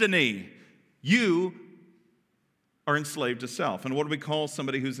destiny, you are enslaved to self. And what do we call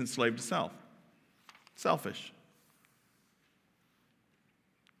somebody who's enslaved to self? Selfish.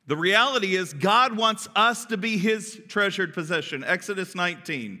 The reality is God wants us to be his treasured possession. Exodus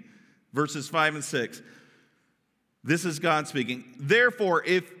 19, verses 5 and 6. This is God speaking. Therefore,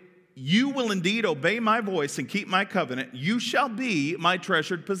 if you will indeed obey my voice and keep my covenant, you shall be my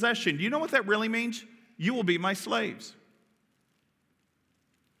treasured possession. Do you know what that really means? You will be my slaves.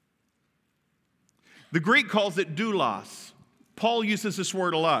 The Greek calls it doulos. Paul uses this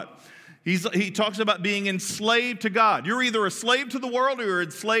word a lot. He talks about being enslaved to God. You're either a slave to the world or you're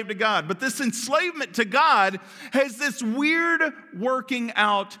enslaved to God. But this enslavement to God has this weird working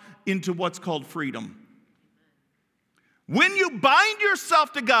out into what's called freedom. When you bind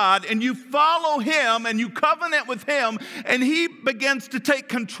yourself to God and you follow him and you covenant with him and he begins to take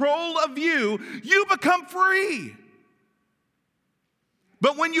control of you, you become free.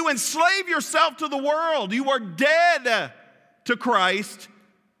 But when you enslave yourself to the world, you are dead to Christ.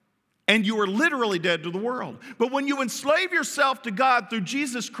 And you are literally dead to the world. But when you enslave yourself to God through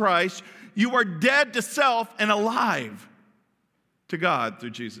Jesus Christ, you are dead to self and alive to God through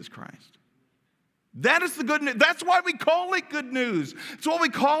Jesus Christ. That is the good news. That's why we call it good news. It's why we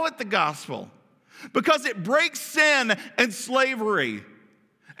call it the gospel. Because it breaks sin and slavery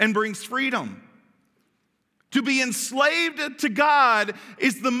and brings freedom. To be enslaved to God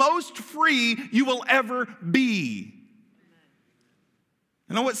is the most free you will ever be.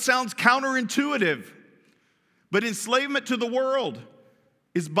 I know it sounds counterintuitive, but enslavement to the world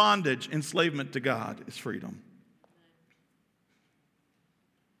is bondage. Enslavement to God is freedom.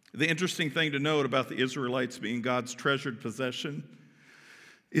 The interesting thing to note about the Israelites being God's treasured possession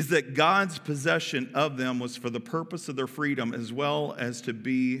is that God's possession of them was for the purpose of their freedom as well as to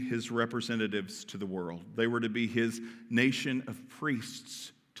be his representatives to the world. They were to be his nation of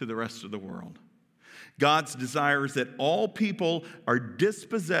priests to the rest of the world. God's desire is that all people are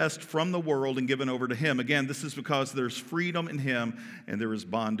dispossessed from the world and given over to him. Again, this is because there's freedom in him and there is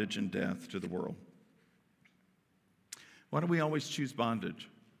bondage and death to the world. Why do we always choose bondage?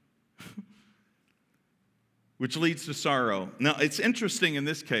 Which leads to sorrow. Now, it's interesting in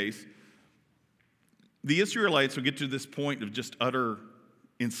this case, the Israelites will get to this point of just utter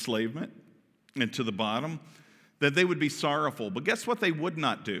enslavement and to the bottom, that they would be sorrowful. But guess what they would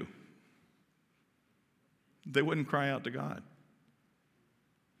not do? They wouldn't cry out to God.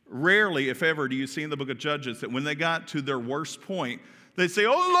 Rarely, if ever, do you see in the book of Judges that when they got to their worst point, they say,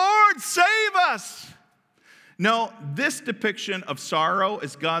 "Oh Lord, save us!" No, this depiction of sorrow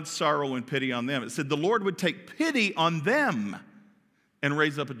is God's sorrow and pity on them. It said the Lord would take pity on them and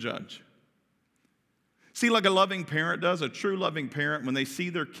raise up a judge. See, like a loving parent does, a true loving parent, when they see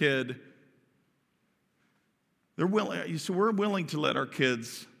their kid, we're willing to let our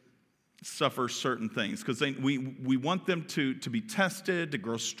kids suffer certain things because we want them to be tested, to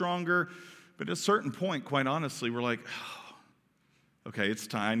grow stronger. But at a certain point, quite honestly, we're like, oh, okay, it's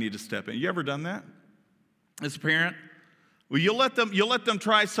time. I need to step in. You ever done that? As a parent, well, you'll let them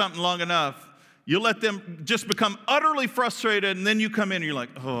try something long enough. You'll let them just become utterly frustrated, and then you come in and you're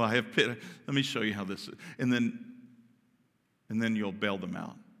like, "Oh, I have pity. Let me show you how this is." And then you'll bail them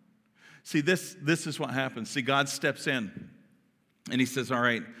out. See, this is what happens. See, God steps in, and he says, "All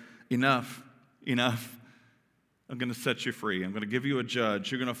right, enough. I'm going to set you free. I'm going to give you a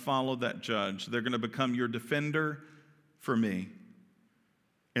judge. You're going to follow that judge. They're going to become your defender for me.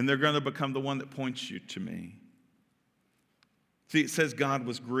 And they're going to become the one that points you to me." See, it says God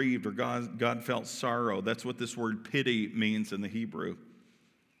was grieved or God felt sorrow. That's what this word pity means in the Hebrew.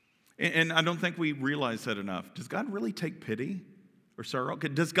 And I don't think we realize that enough. Does God really take pity or sorrow?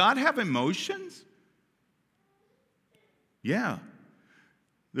 Does God have emotions? Yeah.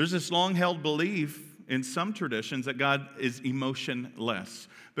 There's this long-held belief in some traditions that God is emotionless.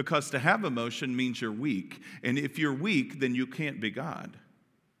 Because to have emotion means you're weak. And if you're weak, then you can't be God.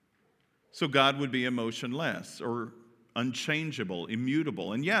 So God would be emotionless or unchangeable,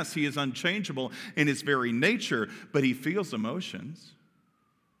 immutable. And yes, he is unchangeable in his very nature, but he feels emotions.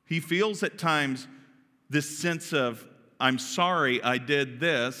 He feels at times this sense of, I'm sorry I did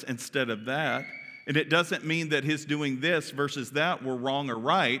this instead of that. And it doesn't mean that his doing this versus that were wrong or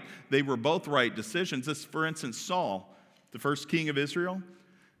right. They were both right decisions. This, for instance, Saul, the first king of Israel,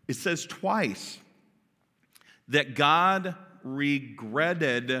 it says twice that God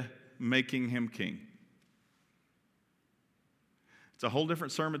regretted making him king. It's a whole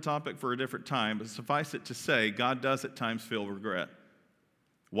different sermon topic for a different time, but suffice it to say, God does at times feel regret.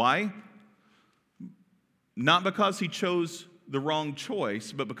 Why? Not because he chose the wrong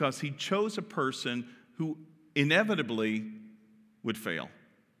choice, but because he chose a person who inevitably would fail.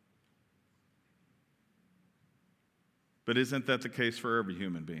 But isn't that the case for every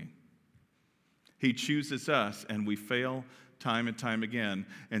human being? He chooses us, and we fail time and time again.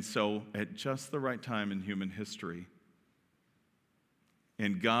 And so, at just the right time in human history,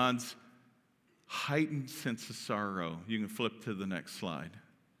 in God's heightened sense of sorrow, you can flip to the next slide.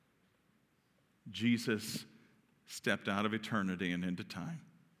 Jesus stepped out of eternity and into time.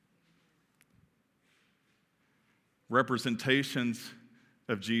 Representations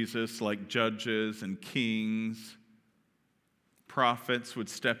of Jesus, like judges and kings, prophets, would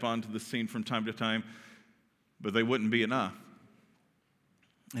step onto the scene from time to time, but they wouldn't be enough.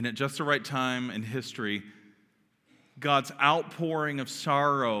 And at just the right time in history, God's outpouring of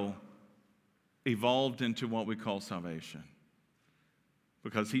sorrow evolved into what we call salvation.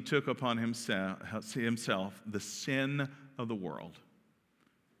 Because he took upon himself the sin of the world.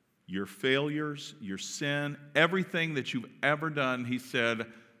 Your failures, your sin, everything that you've ever done, he said,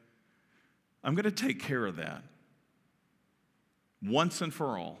 I'm going to take care of that once and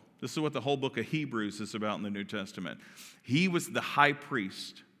for all. This is what the whole book of Hebrews is about in the New Testament. He was the high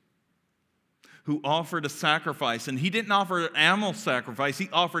priest who offered a sacrifice, and he didn't offer an animal sacrifice, he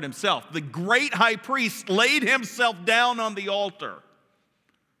offered himself. The great high priest laid himself down on the altar.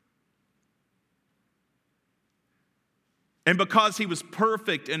 And because he was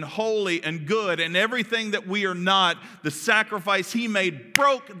perfect and holy and good and everything that we are not, the sacrifice he made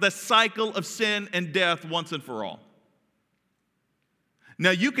broke the cycle of sin and death once and for all. Now,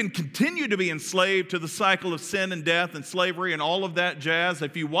 you can continue to be enslaved to the cycle of sin and death and slavery and all of that jazz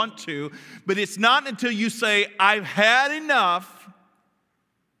if you want to, but it's not until you say, I've had enough,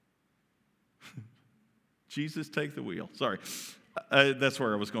 Jesus, take the wheel. Sorry. That's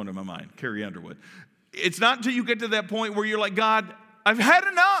where I was going in my mind. Carrie Underwood. It's not until you get to that point where you're like, God, I've had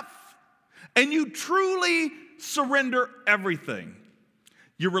enough. And you truly surrender everything.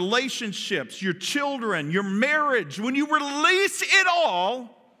 Your relationships, your children, your marriage. When you release it all,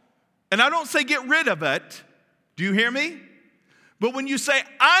 and I don't say get rid of it. Do you hear me? But when you say,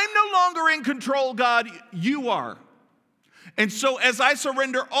 I'm no longer in control, God, you are. And so as I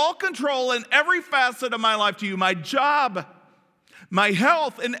surrender all control in every facet of my life to you, my job, my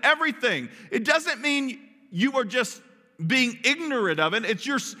health, and everything, it doesn't mean you are just being ignorant of it. It's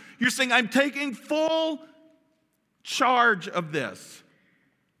you're saying, I'm taking full charge of this.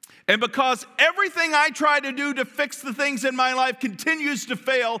 And because everything I try to do to fix the things in my life continues to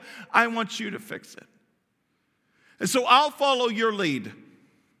fail, I want you to fix it. And so I'll follow your lead.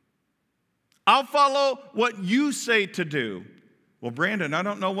 I'll follow what you say to do. Well, Brandon, I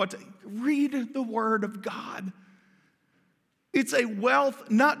don't know what to... Read the Word of God. It's a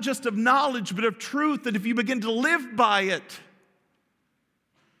wealth not just of knowledge, but of truth, that if you begin to live by it,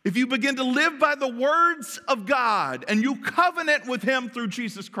 if you begin to live by the words of God and you covenant with Him through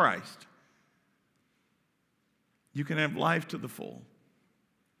Jesus Christ, you can have life to the full.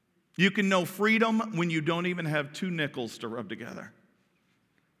 You can know freedom when you don't even have 2 nickels to rub together.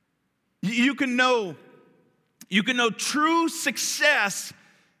 You can know true success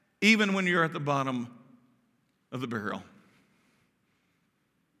even when you're at the bottom of the barrel.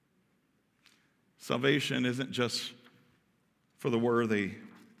 Salvation isn't just for the worthy,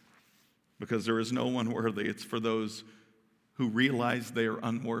 because there is no one worthy. It's for those who realize they are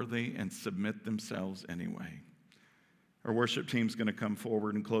unworthy and submit themselves anyway. Our worship team's going to come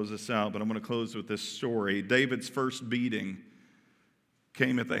forward and close us out, but I'm going to close with this story. David's first beating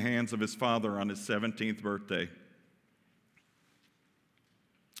came at the hands of his father on his 17th birthday,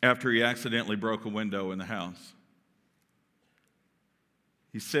 after he accidentally broke a window in the house.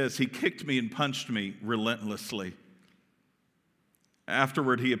 He says, he kicked me and punched me relentlessly.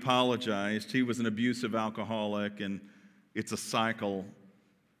 Afterward, he apologized. He was an abusive alcoholic, and it's a cycle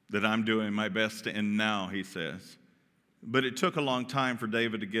that I'm doing my best to end now, he says. But it took a long time for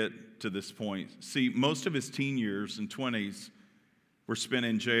David to get to this point. See, most of his teen years and 20s were spent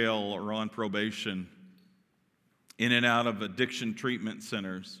in jail or on probation, in and out of addiction treatment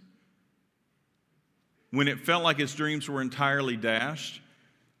centers. When it felt like his dreams were entirely dashed,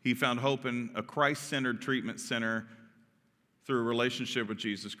 he found hope in a Christ-centered treatment center through a relationship with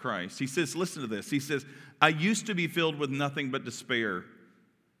Jesus Christ. He says, listen to this. He says, I used to be filled with nothing but despair,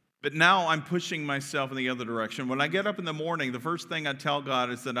 but now I'm pushing myself in the other direction. When I get up in the morning, the first thing I tell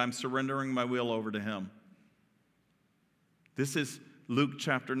God is that I'm surrendering my will over to Him. This is Luke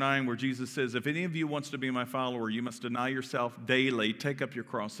chapter 9, where Jesus says, if any of you wants to be my follower, you must deny yourself daily, take up your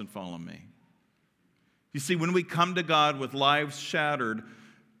cross and follow me. You see, when we come to God with lives shattered,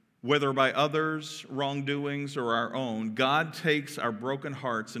 whether by others' wrongdoings or our own, God takes our broken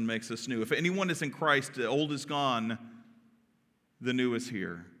hearts and makes us new. If anyone is in Christ, the old is gone, the new is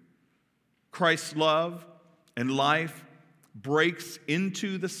here. Christ's love and life breaks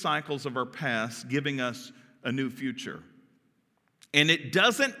into the cycles of our past, giving us a new future. And it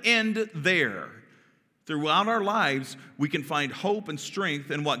doesn't end there. Throughout our lives, we can find hope and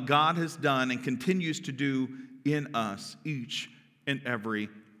strength in what God has done and continues to do in us each and every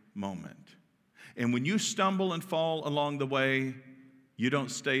moment. And when you stumble and fall along the way, you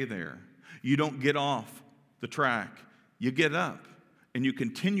don't stay there. You don't get off the track. You get up and you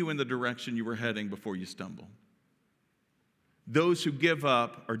continue in the direction you were heading before you stumble. Those who give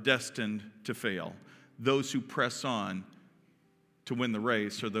up are destined to fail. Those who press on to win the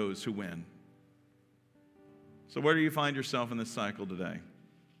race are those who win. So where do you find yourself in this cycle today?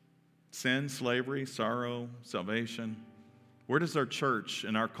 Sin, slavery, sorrow, salvation? Where does our church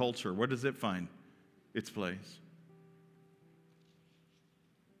and our culture, where does it find its place?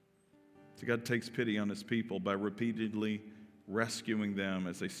 So God takes pity on His people by repeatedly rescuing them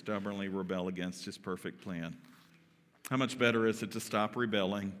as they stubbornly rebel against His perfect plan. How much better is it to stop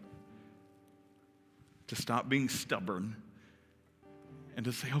rebelling, to stop being stubborn, and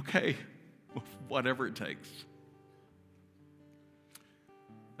to say, okay, whatever it takes.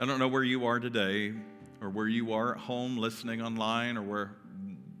 I don't know where you are today, or where you are at home listening online, or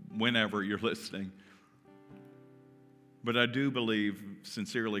whenever you're listening. But I do believe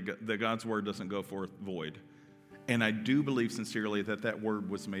sincerely that God's word doesn't go forth void. And I do believe sincerely that that word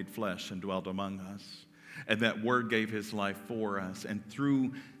was made flesh and dwelt among us. And that word gave His life for us. And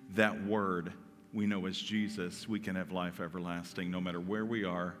through that word, we know as Jesus, we can have life everlasting no matter where we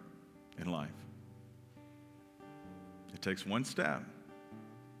are in life. It takes one step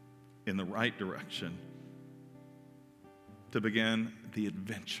in the right direction, to begin the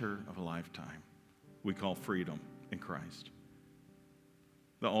adventure of a lifetime we call freedom in Christ.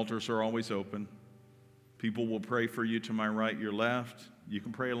 The altars are always open. People will pray for you to my right, your left. You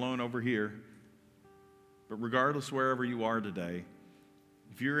can pray alone over here. But regardless wherever you are today,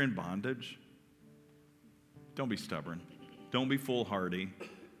 if you're in bondage, don't be stubborn. Don't be foolhardy.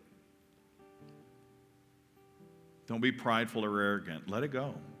 Don't be prideful or arrogant. Let it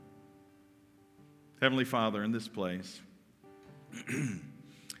go. Heavenly Father, in this place,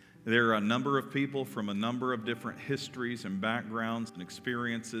 there are a number of people from a number of different histories and backgrounds and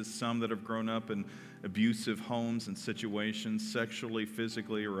experiences, some that have grown up in abusive homes and situations, sexually,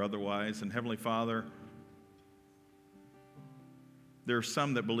 physically, or otherwise. And Heavenly Father, there are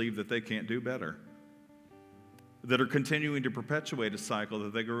some that believe that they can't do better, that are continuing to perpetuate a cycle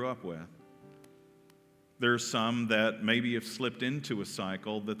that they grew up with. There are some that maybe have slipped into a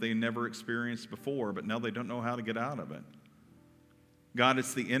cycle that they never experienced before, but now they don't know how to get out of it. God,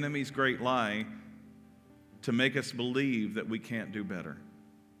 it's the enemy's great lie to make us believe that we can't do better.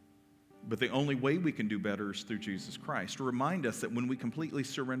 But the only way we can do better is through Jesus Christ. To remind us that when we completely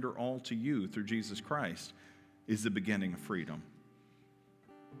surrender all to you through Jesus Christ is the beginning of freedom.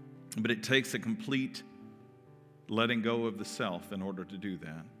 But it takes a complete letting go of the self in order to do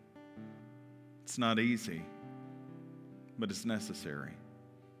that. It's not easy, but it's necessary.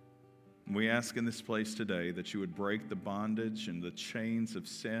 We ask in this place today that you would break the bondage and the chains of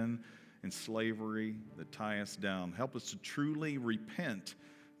sin and slavery that tie us down. Help us to truly repent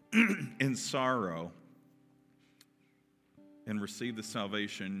in sorrow and receive the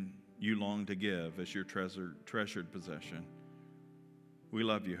salvation you long to give as your treasured possession. We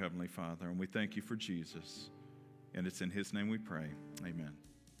love you, Heavenly Father, and we thank you for Jesus. And it's in his name we pray. Amen.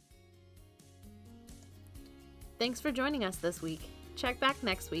 Thanks for joining us this week. Check back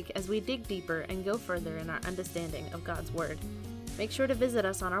next week as we dig deeper and go further in our understanding of God's Word. Make sure to visit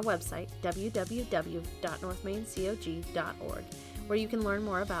us on our website, www.northmaincog.org, where you can learn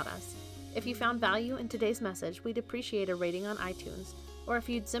more about us. If you found value in today's message, we'd appreciate a rating on iTunes, or if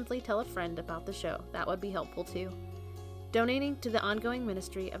you'd simply tell a friend about the show, that would be helpful too. Donating to the ongoing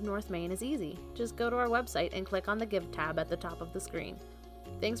ministry of North Main is easy. Just go to our website and click on the Give tab at the top of the screen.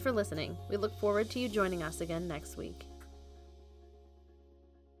 Thanks for listening. We look forward to you joining us again next week.